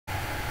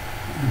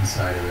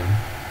inside of him.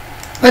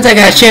 What's up,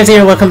 guys? Chance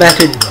here. Welcome back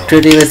to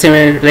Daily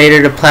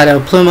Simulator, the Plata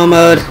Plomo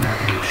mode.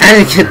 As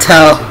you can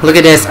tell, look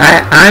at this.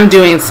 I'm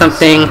doing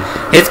something.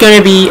 It's going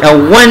to be a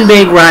one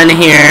big run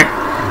here,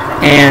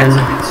 and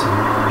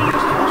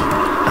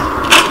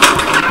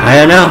I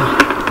don't know.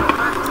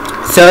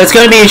 So it's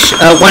going to be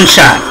a one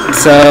shot.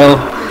 So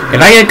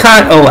if I get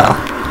caught, oh well.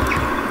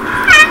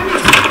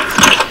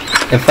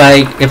 If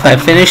I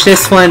finish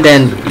this one,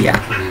 then yeah.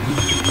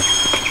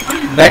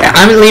 But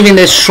I'm leaving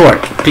this short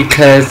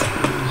because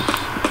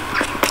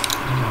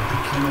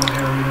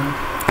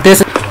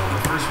this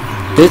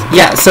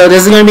yeah. So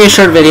this is going to be a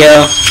short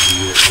video.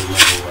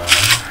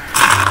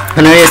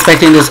 I'm not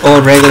expecting this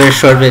old regular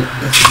short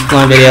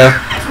long video,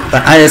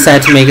 but I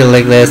decided to make it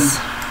like this.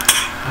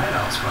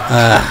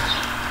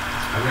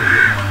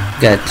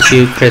 Got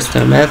 2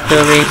 crystal meth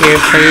over here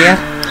for ya.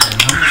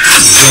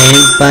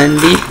 And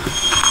Bundy.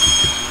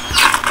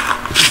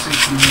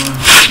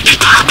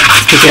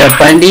 Pick up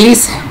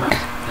Bundies.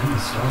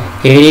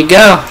 Here you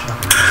go.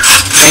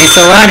 Thanks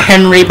a lot,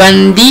 Henry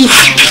Bundy.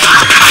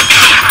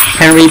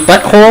 Henry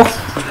Butthole.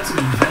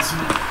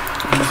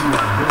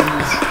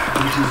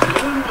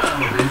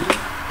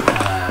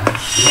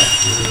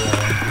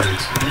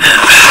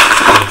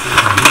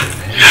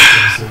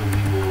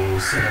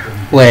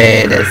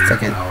 Wait a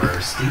second.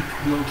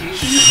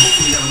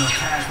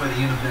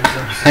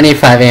 I need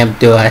 5 amp,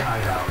 do I?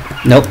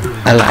 Nope,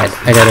 I lied.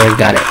 I already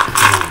got it.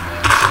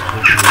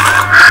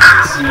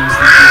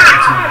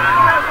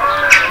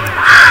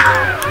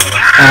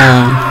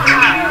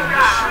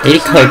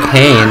 Ate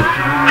cocaine.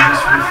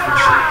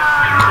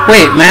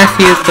 Wait,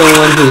 Matthew's the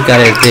one who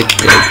got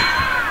addicted.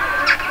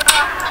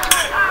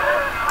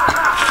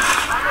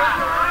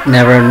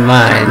 Never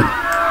mind.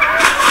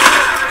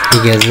 He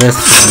gets this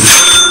one.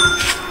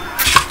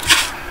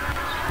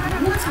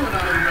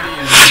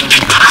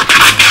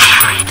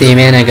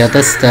 Damien, I got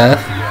the stuff.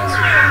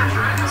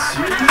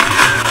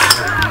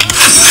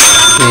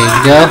 Here you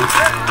go.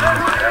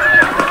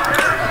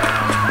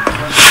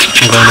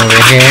 I'm going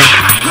over here.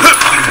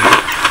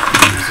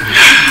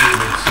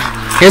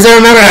 Because I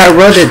remember I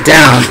wrote it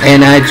down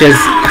and I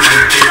just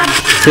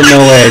didn't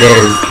know where it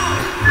is.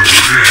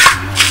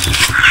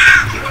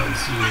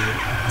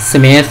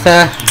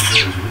 Samantha,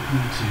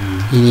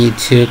 you need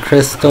 2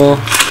 crystal.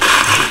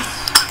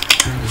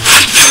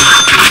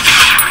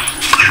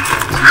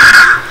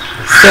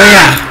 So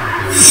yeah,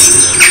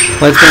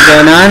 what's been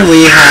going on?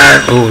 We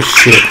have, oh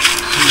shoot.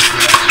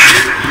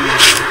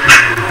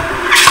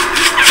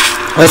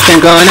 What's been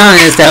going on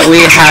is that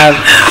we have,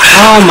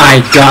 oh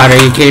my god, are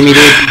you kidding me,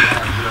 dude?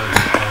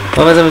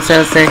 What was I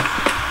trying to say?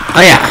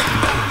 Oh yeah.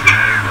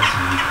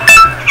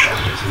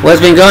 What's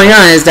been going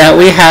on is that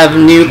we have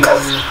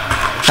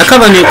a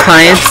couple of new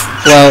clients.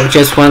 Well,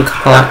 just one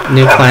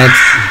new client.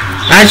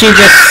 As you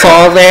just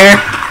saw there,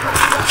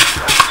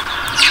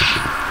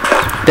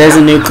 there's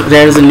a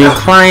new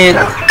client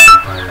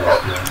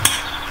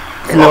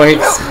in the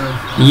works.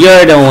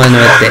 You're the one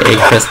with the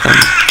egg system.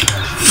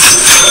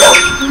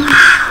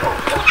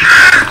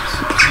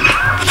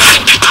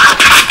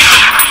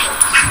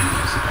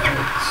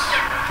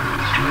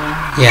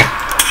 Yeah.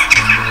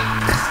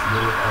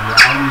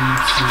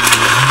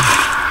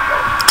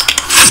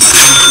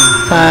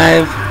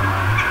 5.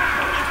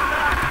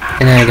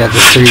 And then I got the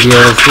 3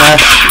 deals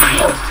left.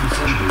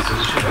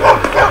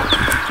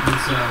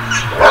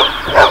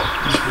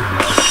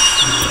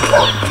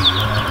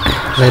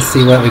 Let's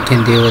see what we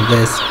can do with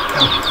this.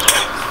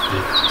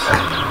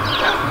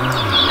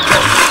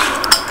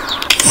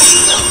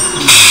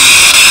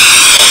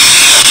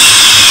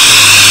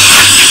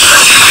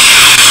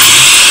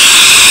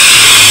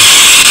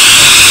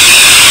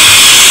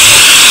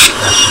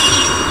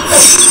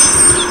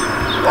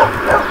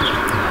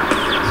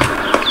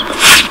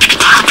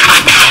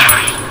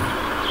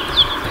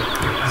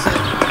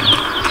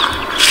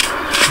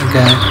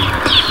 Okay.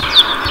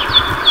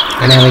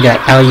 And then we got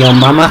Al Yo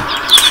Mama,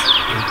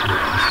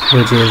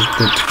 which is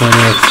the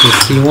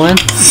 20x60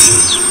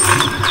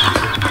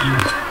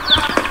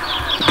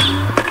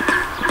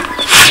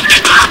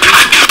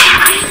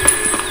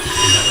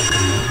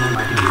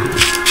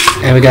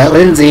 And we got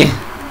Lindsay.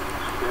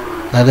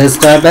 Now this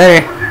got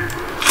better.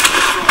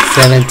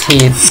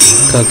 17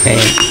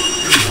 cocaine.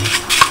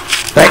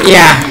 But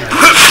yeah,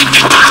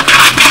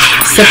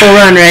 simple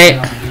run, right?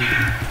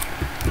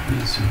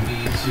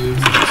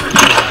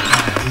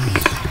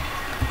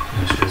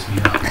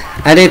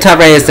 I think top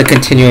right is the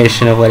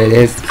continuation of what it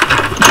is,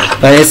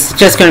 but it's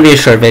just going to be a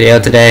short video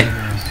today.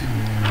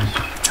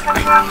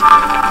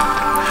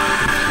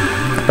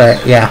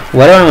 But yeah,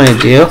 what do I want to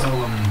do?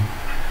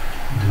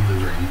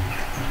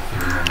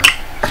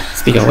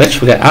 Speaking of which,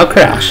 we got Out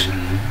Crash.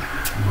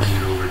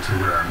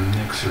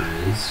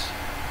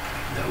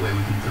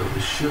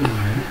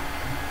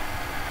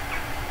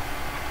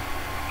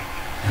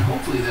 And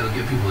hopefully that'll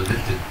get people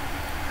addicted.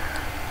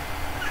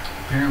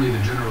 Apparently the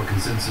general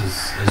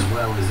consensus as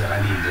well is that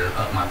I need to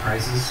up my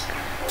prices.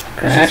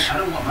 Crash. I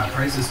don't want my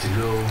prices to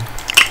go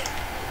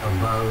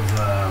above,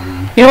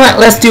 you know what?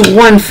 Let's do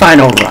one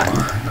final run.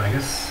 But I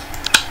guess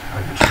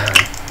I could try.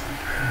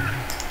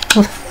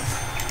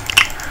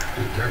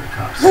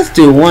 Let's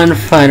do one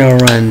final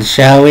run,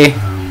 shall we?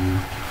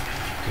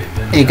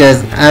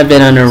 Because I've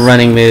been on a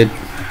running mood.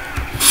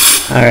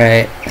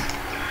 Alright.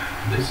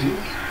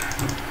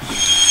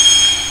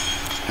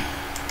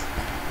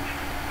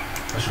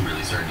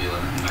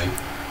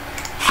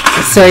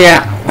 So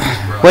yeah,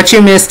 what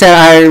you missed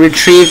I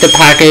retrieved the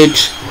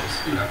package.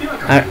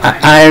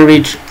 I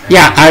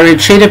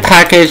retrieved a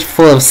package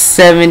full of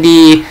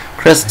 70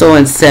 crystal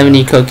and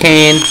 70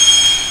 cocaine.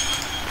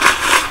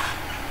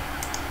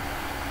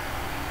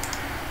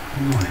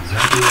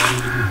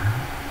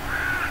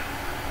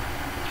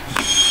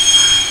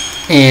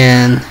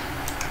 And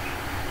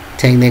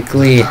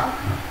technically,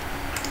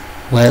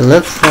 what it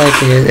looks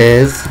like it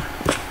is.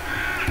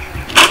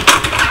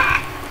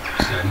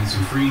 I need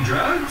some free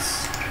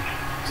drugs.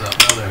 What's up,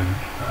 brother?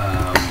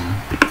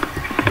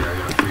 Here, I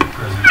got a free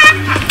present for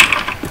you.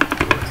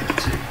 Go ahead and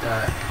take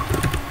that.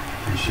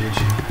 Appreciate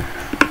you.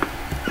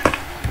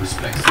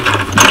 Respect to the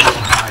most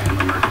high in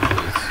the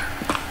marketplace.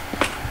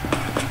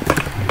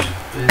 Here's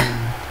your bin.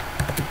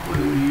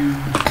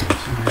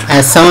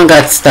 As someone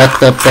got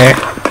stuck up there.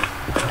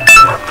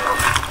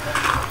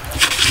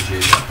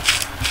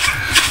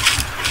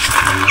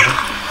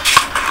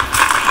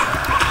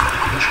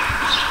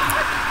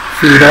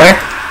 Fedor.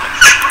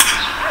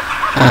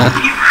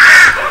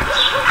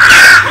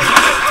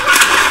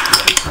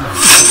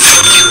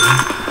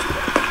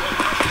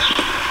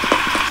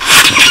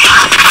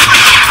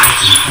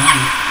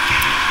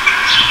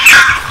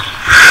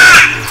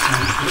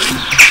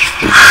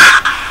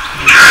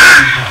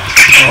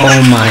 Oh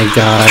my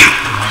god.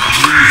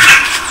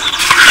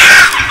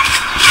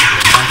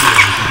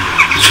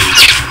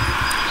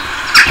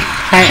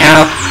 Hi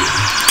Al.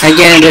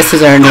 Again, this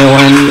is our new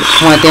one. You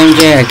want the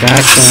MJ? I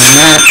got you on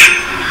that.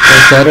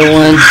 There's the other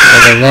one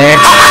over there.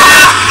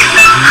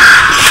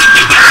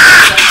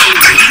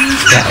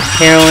 Got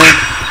heroin.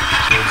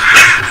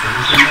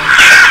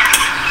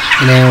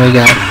 And then we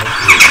got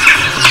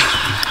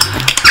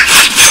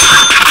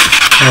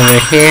over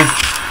here.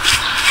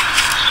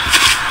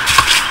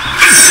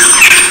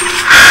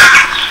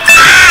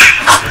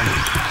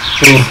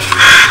 Ooh.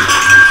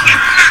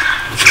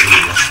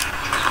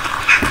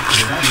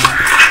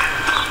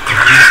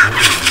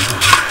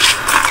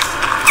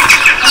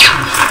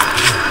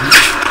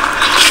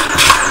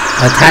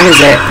 What time is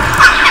it?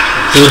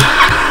 Ooh.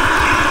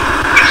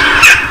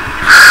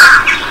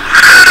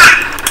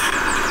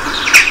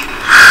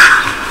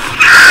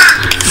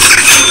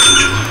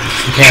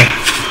 Okay.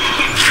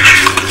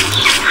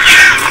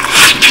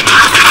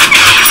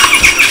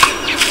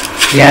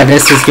 Yeah,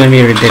 this is gonna be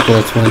a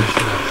ridiculous one.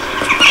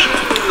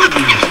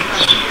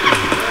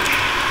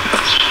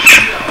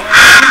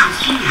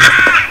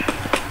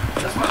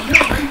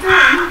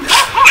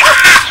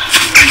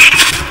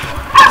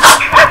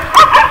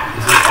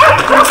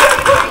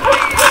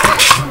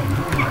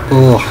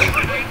 Ooh.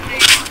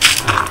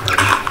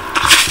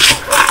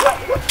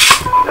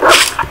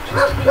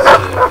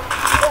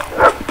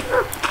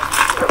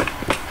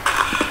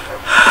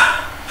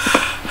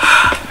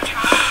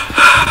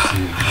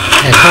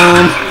 At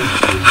home.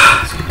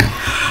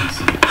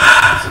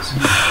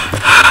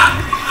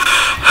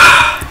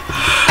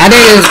 I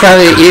think it's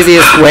probably the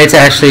easiest way to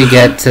actually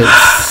get to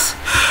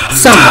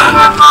someone.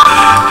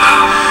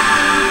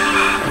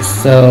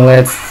 So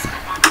let's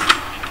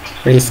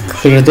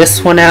clear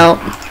this one out.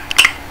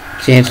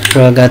 James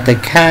Pro got the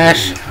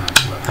cash.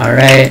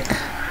 Alright.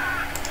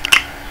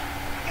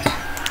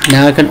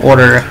 Now I can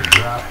order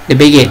the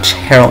Big H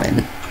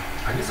heroin.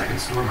 I guess I can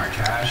store my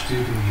cash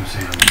too. Can you say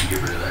I'm going to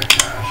get rid of that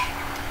cash?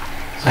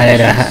 So I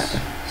don't have.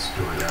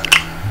 Store that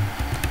in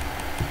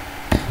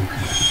there.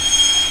 Okay.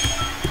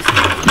 So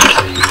let's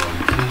say you can.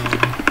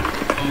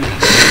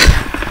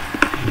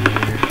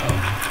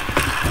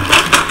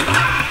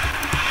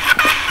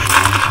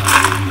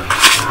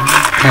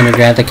 Time to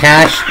grab the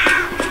cash.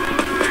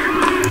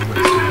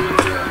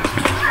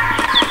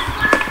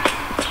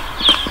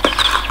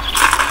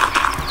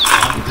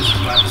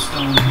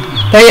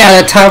 But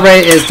yeah, the top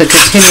right is the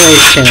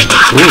continuation.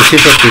 Ooh,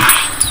 250.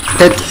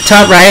 The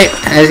top right,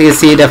 as you can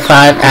see, the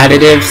 5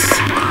 additives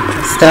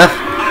stuff.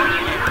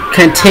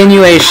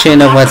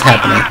 Continuation of what's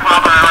happening.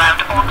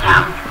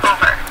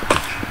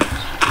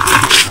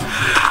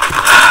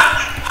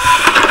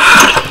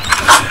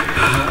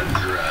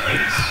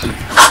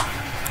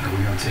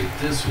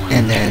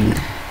 And then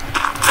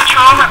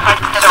patrol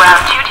requested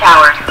around 2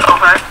 towers.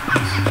 Over.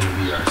 This is going to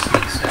be our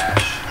sneak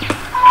stash.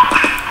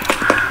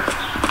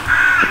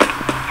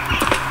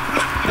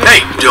 Hey,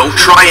 don't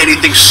try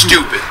anything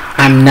stupid.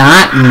 I'm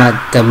not.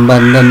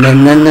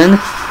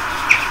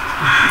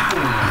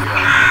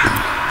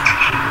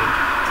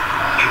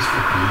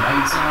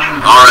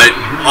 Alright,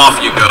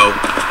 off you go.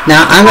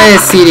 Now I'm gonna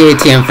see the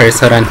ATM first.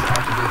 Hold on.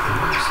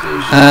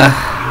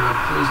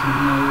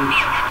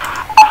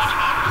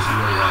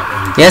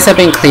 Yes, I've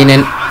been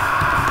cleaning.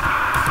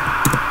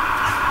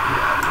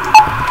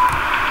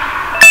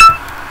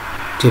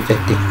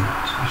 $250.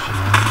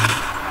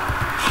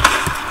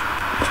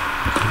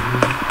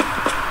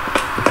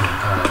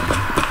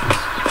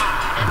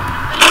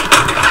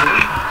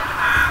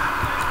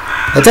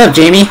 What's up,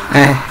 Jamie?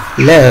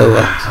 Hello.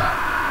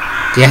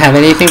 Do you have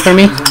anything for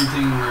me?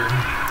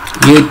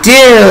 You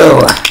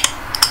do!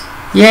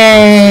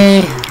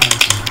 Yay!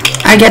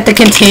 I get the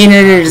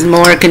containers,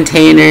 more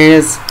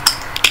containers,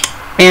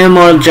 and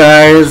more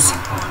jars.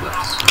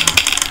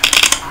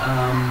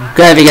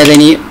 Good, because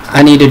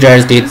I need the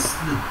jars, dude. The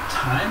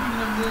timing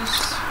of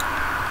this,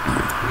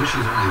 I wish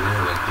he was only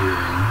there like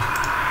during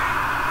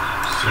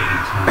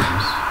certain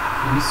times.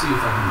 Let me see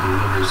if I can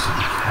deliver some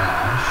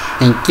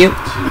cash. Thank you. To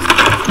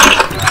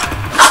that guy.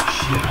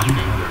 Shit, I need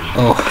another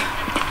Oh.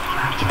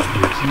 laptop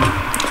here too. I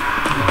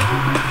got a whole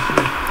bunch of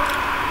shit.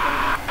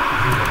 I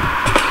don't even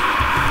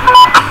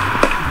know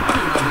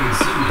if they can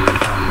see me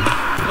if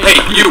I'm Hey,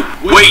 you!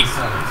 Wait!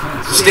 inside of the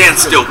fence. Stand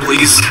still,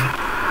 please.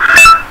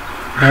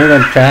 I'm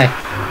gonna try.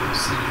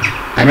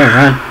 I don't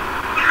run.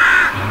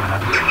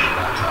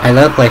 I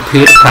look like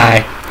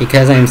PewDiePie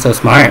because I'm so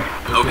smart.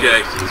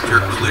 Okay,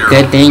 you're clear.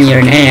 Good thing you're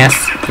an ass.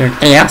 You're an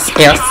ass,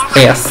 ass,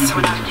 ass.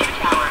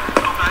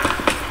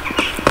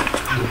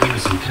 Give me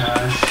some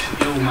cash.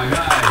 Yo, my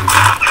guy.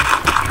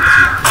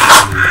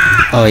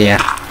 Oh yeah.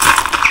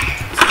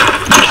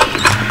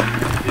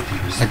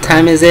 What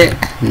time is it?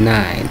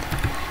 9.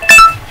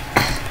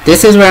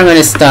 This is where I'm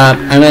gonna stop.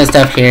 I'm gonna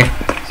stop here.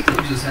 Still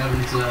just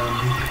haven't,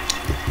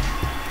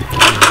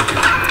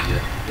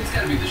 it's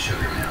gotta be the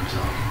sugar, man, I'm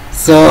telling you.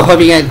 So hope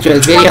you guys enjoyed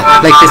this video.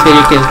 Like this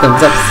video, give it a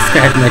thumbs up,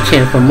 subscribe to my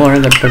channel for more.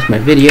 I'm gonna post my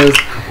videos.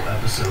 Couple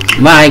episodes.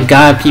 My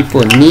god,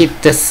 people need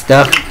this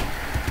stuff,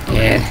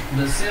 and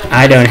The sale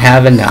I don't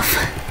have enough.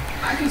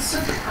 I can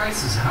set the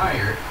prices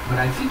higher, but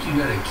I think you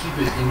gotta keep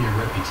it in your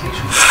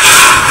reputation.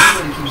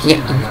 Everybody keeps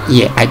saying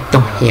Yeah, I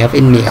don't have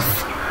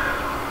enough.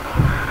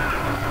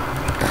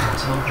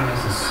 Retail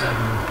price is 7.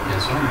 Yeah,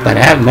 so I'm But I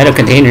have metal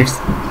containers.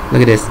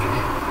 Look at this.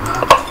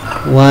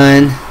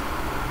 1,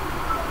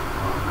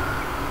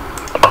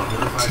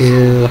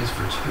 2,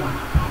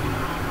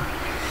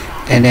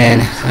 and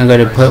then I'm going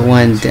to put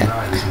one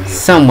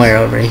somewhere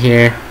over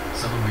here.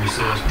 Some of your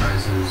sales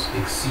prices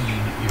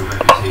exceed your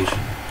reputation.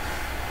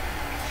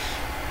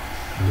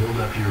 Build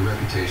up your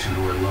reputation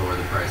or lower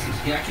the prices.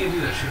 Yeah, I can't do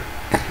that shit.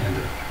 Can't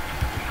do it.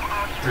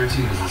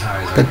 13 is as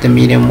high as I Put the can.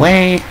 medium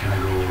way. Can I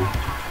go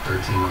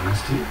 13 on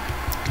this too?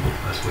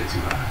 That's way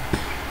too high.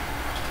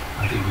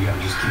 I think we gotta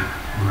just keep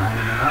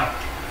grinding it out.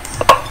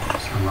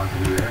 Just unlock a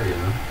new area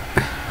though.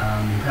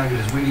 Your package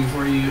is waiting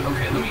for you.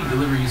 Okay, let me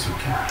deliver you some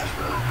cash,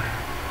 brother.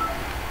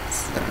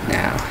 So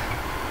now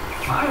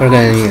we're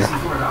gonna need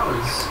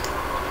 $564.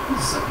 This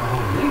is something the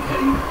whole day,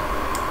 Eddie.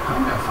 I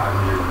don't got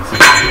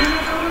 $564.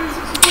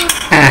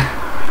 ah.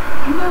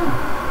 No.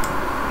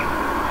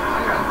 I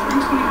got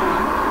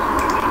 321.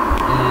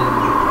 And I'm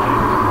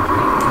gonna get my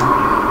bank account.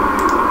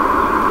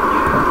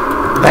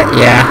 But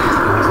yeah.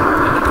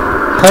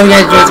 Hope you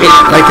guys enjoyed this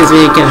video. Like this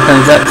video, give it a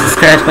thumbs up,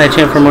 subscribe to my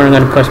channel for more. I'm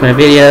going to post my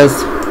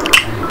videos,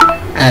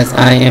 as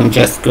I am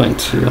just going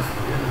to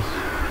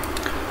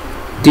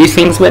do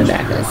things with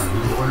that, guys.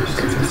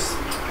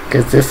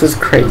 Because this is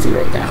crazy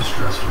right now.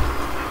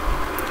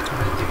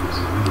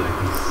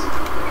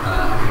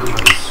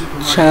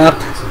 Chop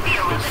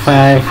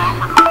 5.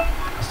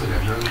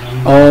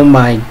 Oh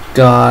my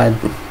god.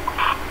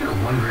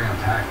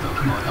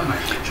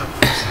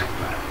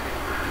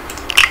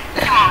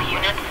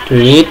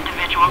 Read.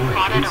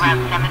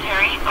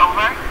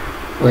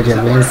 Which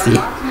I'm gonna see.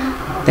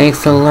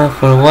 Thanks a lot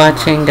for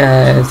watching,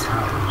 guys.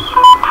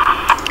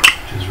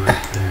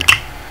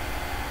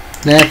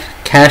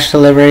 Left cash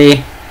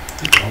delivery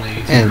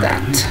and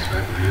that.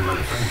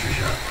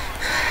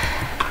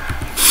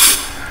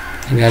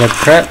 I gotta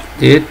prep,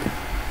 dude.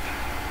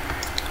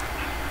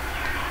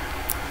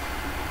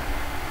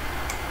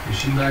 Is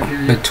she back here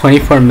With yet?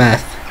 24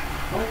 meth.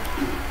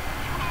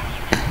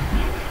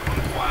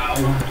 Wow.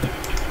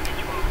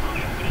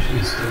 She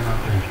is still not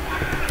there.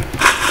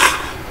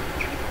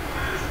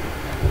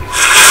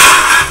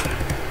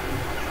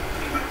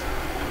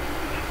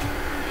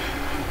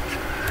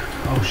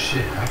 Oh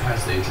shit, I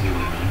passed the 18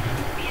 limit.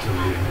 So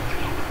maybe.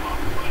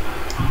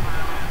 I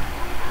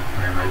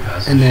ran right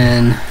past it. And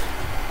then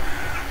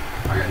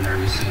I got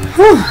nervous seeing it.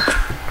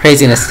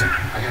 craziness.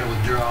 I gotta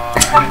withdraw.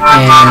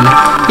 And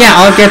yeah,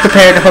 I'll get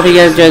prepared. Hope you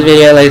guys enjoyed the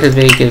video. Like this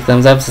video, give a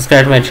thumbs up,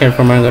 subscribe to my channel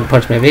for more. I'm going to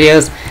post my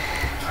videos.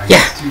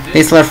 Yeah,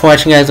 thanks a lot for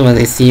watching, guys, and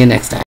we'll see you next time.